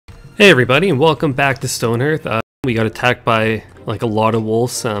Hey everybody, and welcome back to Stonehearth. We got attacked by like a lot of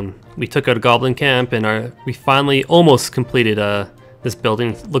wolves. We took out a goblin camp, and we finally almost completed this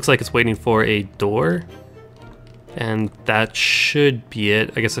building. Looks like it's waiting for a door, and that should be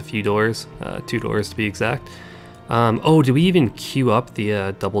it. I guess a few doors, 2 doors to be exact. Oh, do we even queue up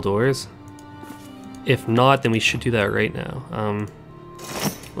the double doors? If not, then we should do that right now.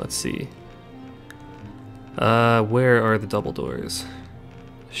 Let's see. Where are the double doors?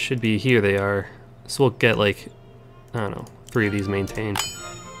 Should be here. They are. So we'll get like, I don't know, 3 of these maintained.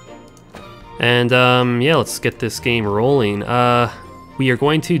 And yeah, let's get this game rolling. We are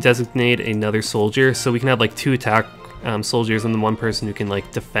going to designate another soldier, so we can have like 2 attack soldiers and then 1 person who can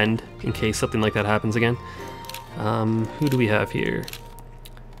like defend in case something like that happens again. Who do we have here?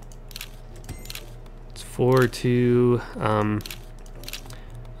 It's 4-2.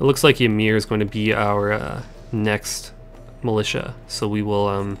 It looks like Ymir is going to be our next militia, so we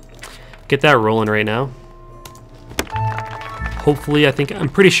will get that rolling right now. Hopefully, I'm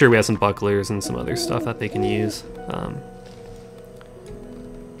pretty sure we have some bucklers and some other stuff that they can use.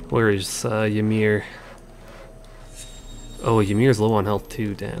 Where is Ymir? Oh, Ymir's low on health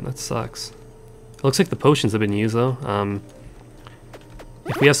too. Damn, that sucks. It looks like the potions have been used though.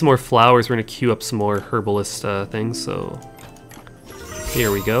 If we have some more flowers, we're gonna queue up some more herbalist things. So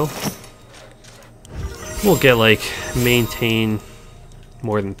here we go. We'll get like maintain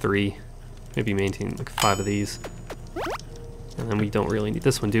more than 3, maybe maintain like 5 of these, and then we don't really need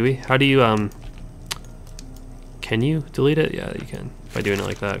this one, do we? How do you can you delete it? Yeah, you can by doing it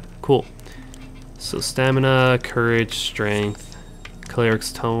like that. Cool. So stamina, courage, strength,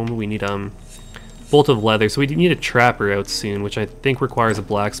 cleric's tome. We need bolt of leather. So we need a trapper out soon, which I think requires a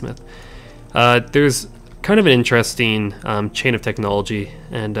blacksmith. There's kind of an interesting chain of technology,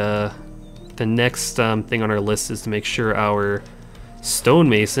 and the next thing on our list is to make sure our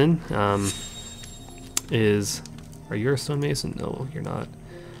stonemason is... Are you a stonemason? No, you're not.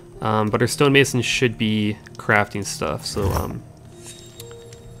 But our stonemason should be crafting stuff, so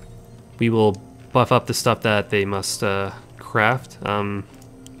we will buff up the stuff that they must craft. Oh,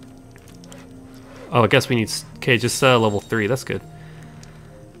 I guess we need... Okay, just level 3, that's good.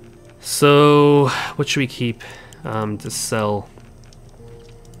 So, what should we keep to sell?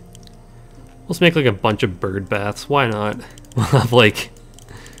 Let's make like a bunch of bird baths. Why not? We'll have like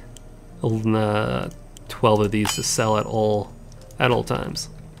 12 of these to sell at all times.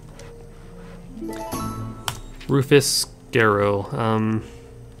 Rufus Scarrow.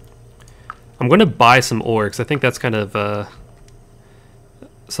 I'm gonna buy some Orkz. I think that's kind of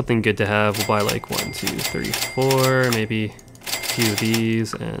something good to have. We'll buy like 1, 2, 3, 4, maybe a few of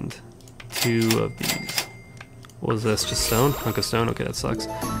these and 2 of these. What was this? Just stone? Hunk of stone? Okay, that sucks.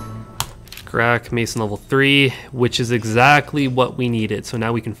 Crack, mason level 3, which is exactly what we needed. So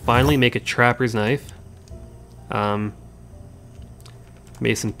now we can finally make a trapper's knife.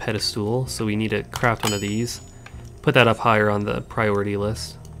 Mason pedestal, so we need to craft 1 of these. Put that up higher on the priority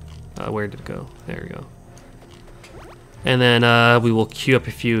list. Where did it go? There we go. And then we will queue up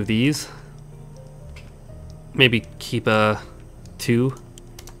a few of these. Maybe keep 2.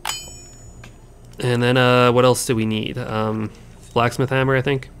 And then what else do we need? Blacksmith hammer, I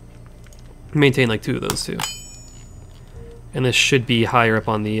think. Maintain like 2 of those too. And this should be higher up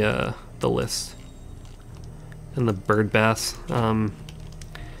on the list. And the bird baths.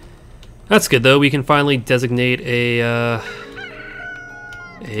 That's good though. We can finally designate a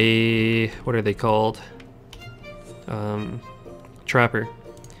what are they called? Trapper.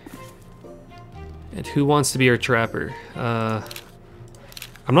 And who wants to be our trapper? I'm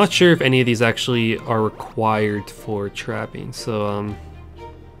not sure if any of these actually are required for trapping, so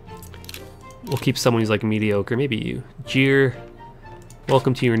we'll keep someone who's like mediocre. Maybe you. Jeer,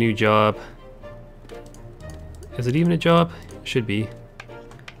 welcome to your new job. Is it even a job? Should be.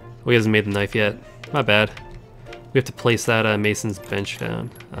 Oh, he hasn't made the knife yet. My bad. We have to place that mason's bench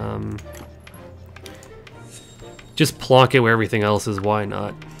down. Just plonk it where everything else is. Why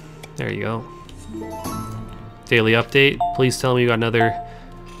not? There you go. Daily update. Please tell me you got another...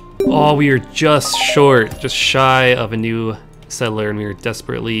 Oh, we are just short. Just shy of a new settler, and we are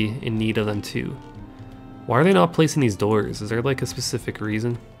desperately in need of them too. Why are they not placing these doors? Is there like a specific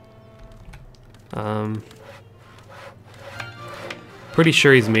reason? Pretty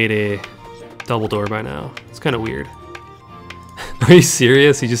sure he's made a double door by now. It's kind of weird. Are you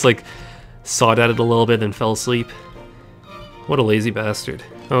serious? He just like sawed at it a little bit and fell asleep. What a lazy bastard.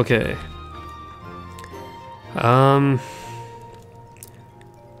 Okay. I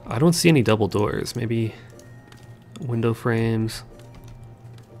don't see any double doors. Maybe window frames.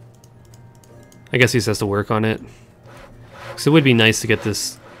 I guess he just has to work on it. So it would be nice to get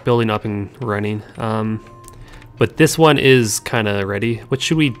this building up and running. But this one is kind of ready. What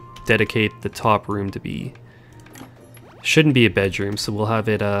should we dedicate the top room to be? Shouldn't be a bedroom, so we'll have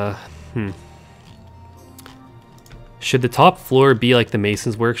it, Should the top floor be like the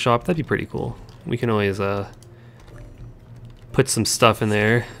mason's workshop? That'd be pretty cool. We can always put some stuff in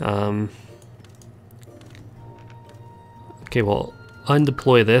there. Okay, we'll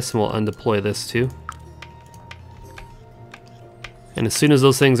undeploy this and we'll undeploy this too. And as soon as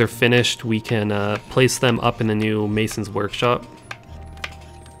those things are finished, we can place them up in the new mason's workshop.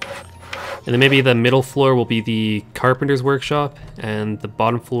 And then maybe the middle floor will be the carpenter's workshop, and the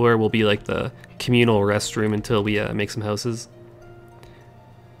bottom floor will be like the communal restroom until we make some houses.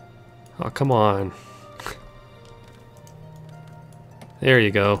 Oh, come on. There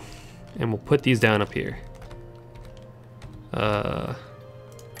you go. And we'll put these down up here.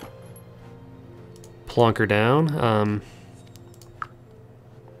 Plonker down.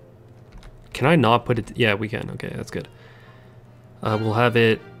 Can I not put it? Yeah, we can. Okay, that's good. We'll have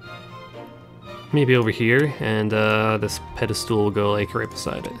it maybe over here, and this pedestal will go like right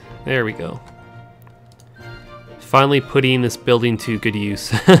beside it. There we go. Finally putting this building to good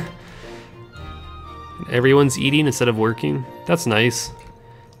use. Everyone's eating instead of working. That's nice.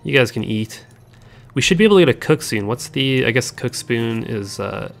 You guys can eat. We should be able to get a cook soon. What's the, I guess cook spoon is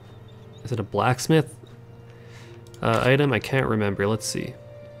it a blacksmith item? I can't remember. Let's see.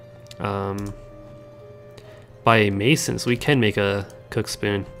 By a mason, so we can make a cook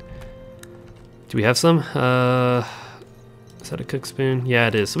spoon. Do we have some? Is that a cook spoon? Yeah,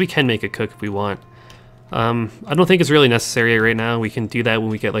 it is. So we can make a cook if we want. I don't think it's really necessary right now. We can do that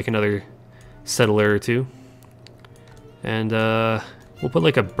when we get like another settler or two. And we'll put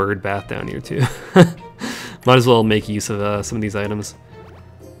like a bird bath down here too. Might as well make use of some of these items.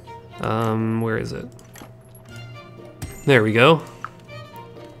 Where is it? There we go.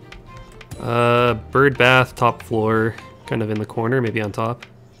 Bird bath, top floor, kind of in the corner, maybe on top.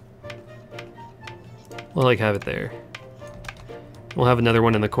 We'll like have it there. We'll have another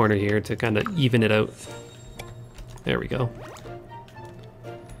one in the corner here to kind of even it out. There we go.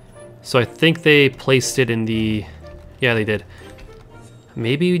 So I think they placed it in the... Yeah, they did.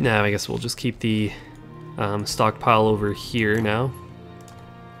 Maybe, nah, I guess we'll just keep the stockpile over here now.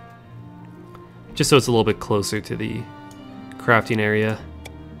 Just so it's a little bit closer to the crafting area.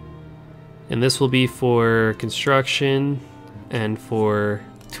 And this will be for construction and for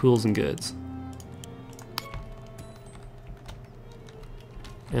tools and goods.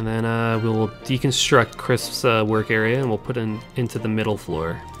 And then we'll deconstruct Crisp's work area and we'll put it into the middle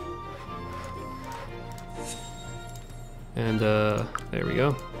floor. And there we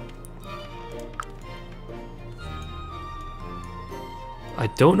go. I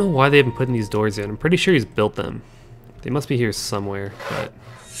don't know why they haven't put in these doors yet. I'm pretty sure he's built them. They must be here somewhere, but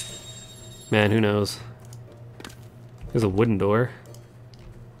man, who knows? There's a wooden door.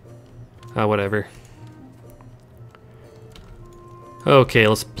 Ah, whatever. Okay,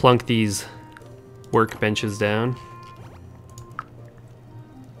 let's plunk these workbenches down.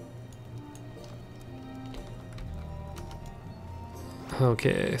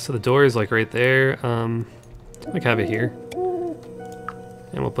 Okay, so the door is like right there. Like have it here.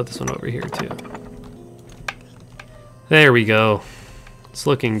 And we'll put this one over here too. There we go. It's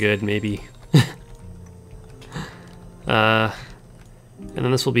looking good, maybe. And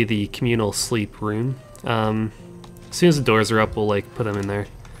then this will be the communal sleep room. As soon as the doors are up, we'll like put them in there.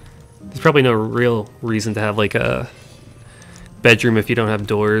 There's probably no real reason to have like a bedroom if you don't have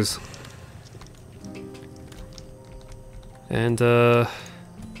doors. And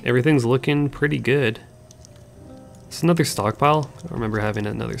everything's looking pretty good. It's another stockpile. I don't remember having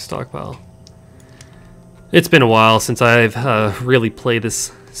another stockpile. It's been a while since I've really played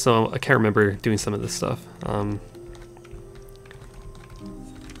this, so I can't remember doing some of this stuff.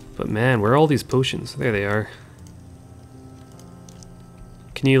 But man, where are all these potions? There they are.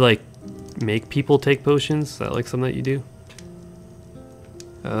 Can you like make people take potions? Is that like something that you do?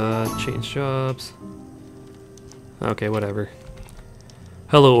 Change jobs. Okay, whatever.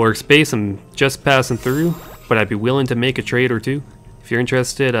 Hello, Orkz base. I'm just passing through, but I'd be willing to make a trade or two. If you're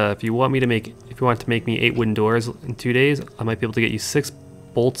interested, if you want to make me 8 wooden doors in 2 days, I might be able to get you 6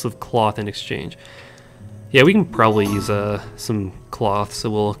 bolts of cloth in exchange. Yeah, we can probably use some cloth, so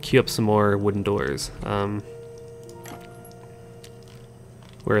we'll queue up some more wooden doors.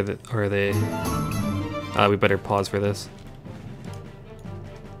 Where are they? We better pause for this.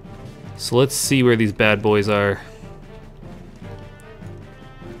 So let's see where these bad boys are.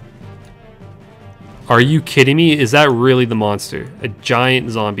 Are you kidding me? Is that really the monster? A giant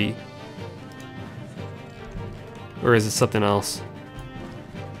zombie? Or is it something else?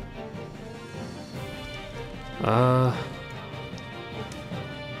 I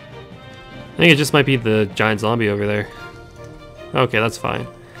think it just might be the giant zombie over there. Okay, that's fine.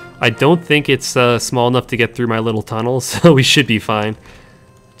 I don't think it's small enough to get through my little tunnel, so we should be fine.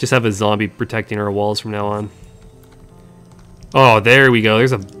 Just have a zombie protecting our walls from now on. Oh, there we go.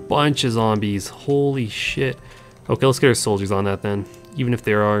 There's a bunch of zombies. Holy shit. Okay, let's get our soldiers on that then, even if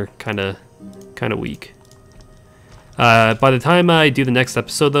they are kind of weak. By the time I do the next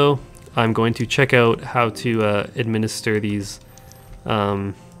episode, though, I'm going to check out how to administer these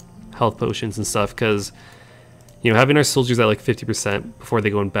health potions and stuff, because, you know, having our soldiers at like 50% before they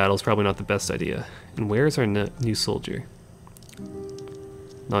go in battle is probably not the best idea. And where's our new soldier?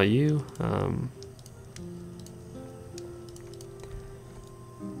 Not you.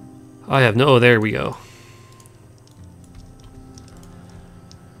 I have no... Oh, there we go.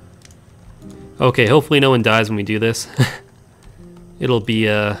 Okay, hopefully no one dies when we do this. It'll be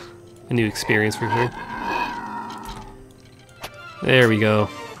a new experience for sure. There we go.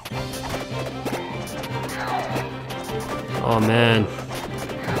 Oh man.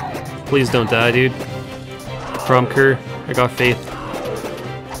 Please don't die, dude. Crumker, I got faith.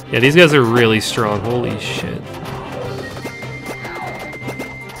 Yeah, these guys are really strong. Holy shit.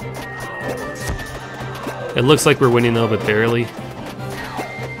 It looks like we're winning though, but barely.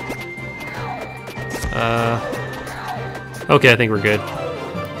 Okay, I think we're good.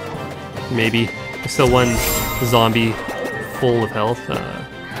 Maybe. There's still one zombie full of health.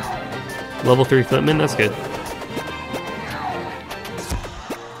 Level 3 footman, that's good.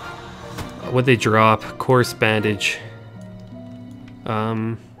 What'd they drop? Course bandage.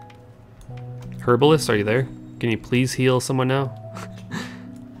 Herbalist, are you there? Can you please heal someone now?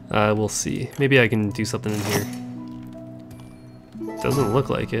 We'll see. Maybe I can do something in here. Doesn't look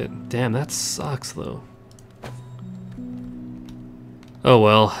like it. Damn, that sucks though. Oh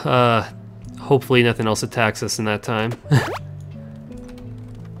well, hopefully nothing else attacks us in that time. What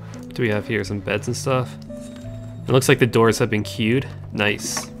do we have here? Some beds and stuff? It looks like the doors have been queued.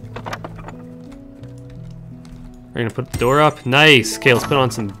 Nice. We're gonna put the door up. Nice! Okay, let's put on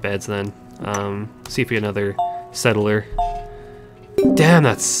some beds then. See if we get another settler. Damn,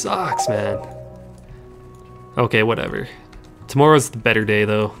 that sucks, man. Okay, whatever. Tomorrow's the better day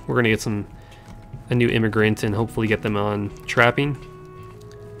though. We're gonna get a new immigrant and hopefully get them on trapping.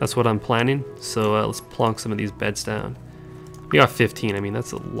 That's what I'm planning. So let's plonk some of these beds down. We got 15. I mean,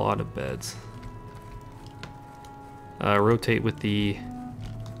 that's a lot of beds. Rotate with the...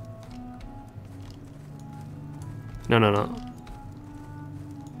 No.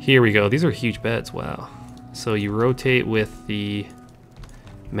 Here we go. These are huge beds. Wow. So you rotate with the...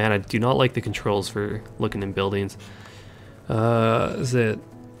 Man, I do not like the controls for looking in buildings. Is it...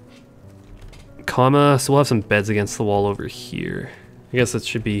 Comma? So we'll have some beds against the wall over here. I guess that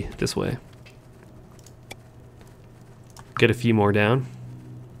should be this way. Get a few more down.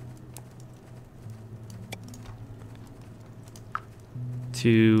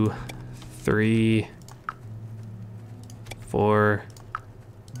 Two, 3, 4,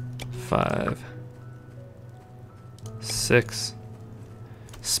 5, 6.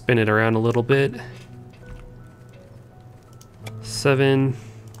 Spin it around a little bit. 7,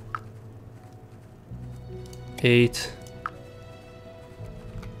 8,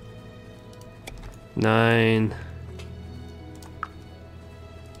 9,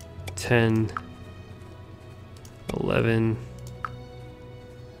 10, 11,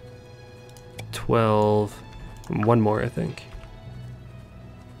 12, and one more, I think.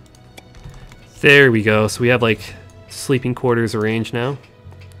 There we go. So we have like sleeping quarters arranged now.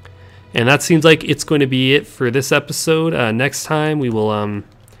 And that seems like it's going to be it for this episode. Next time we will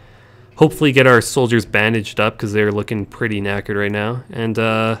hopefully get our soldiers bandaged up because they're looking pretty knackered right now. And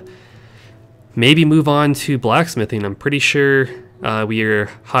maybe move on to blacksmithing. I'm pretty sure we are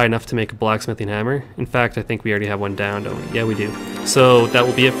high enough to make a blacksmithing hammer. In fact, I think we already have one down, don't we? Yeah, we do. So that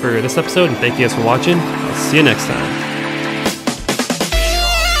will be it for this episode, and thank you guys for watching. I'll see you next time.